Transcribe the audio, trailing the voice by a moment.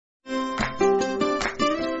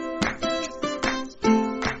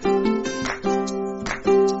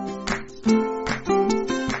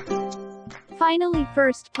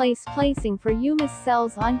first place placing for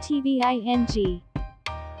yumiscells on TVING.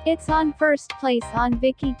 It's on first place on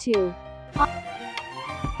Viki too.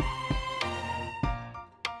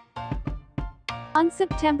 On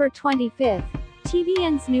September 25th,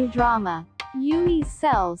 TVN's new drama,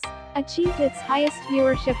 yumiscells, achieved its highest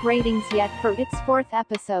viewership ratings yet for its fourth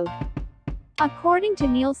episode. According to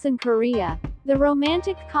Nielsen Korea, the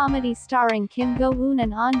romantic comedy starring Kim Go-eun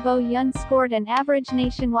and Ahn Bo-yeon scored an average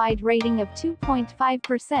nationwide rating of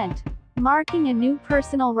 2.5%, marking a new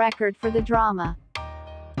personal record for the drama.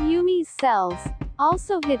 yumiscells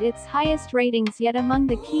also hit its highest ratings yet among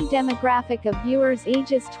the key demographic of viewers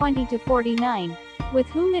ages 20 to 49, with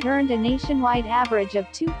whom it earned a nationwide average of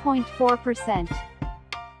 2.4%.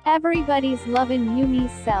 Everybody's lovin'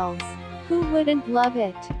 yumiscells. Who wouldn't love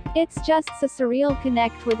it? It's just a surreal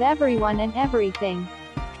connect with everyone and everything.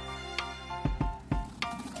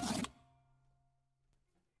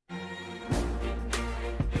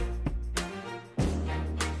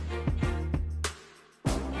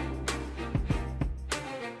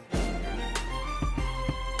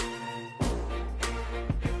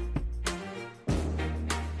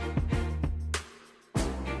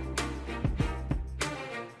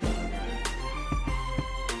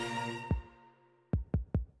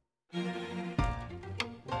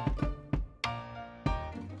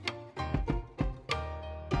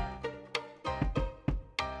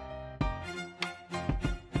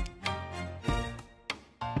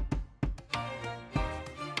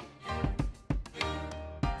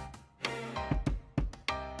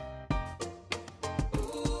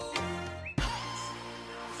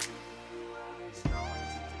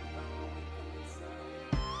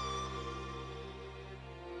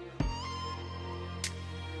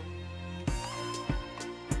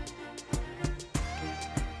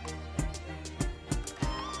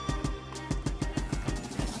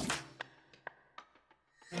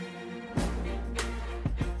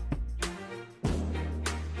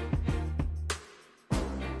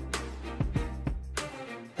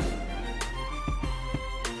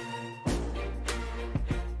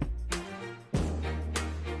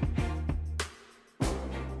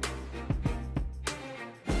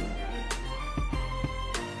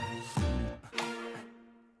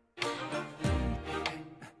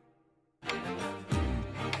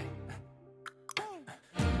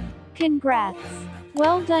 Congrats!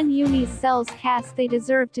 Well done yumiscells cast, they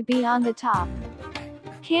deserve to be on the top.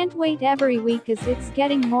 Can't wait every week as it's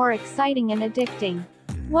getting more exciting and addicting.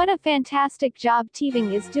 What a fantastic job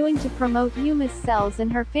TVING is doing to promote yumiscells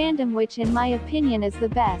and her fandom, which in my opinion is the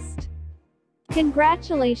best.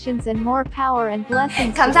 Congratulations and more power and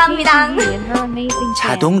blessings to TVING and her amazing fans.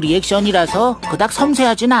 자동 리액션이라서 그닥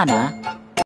섬세하진 않아.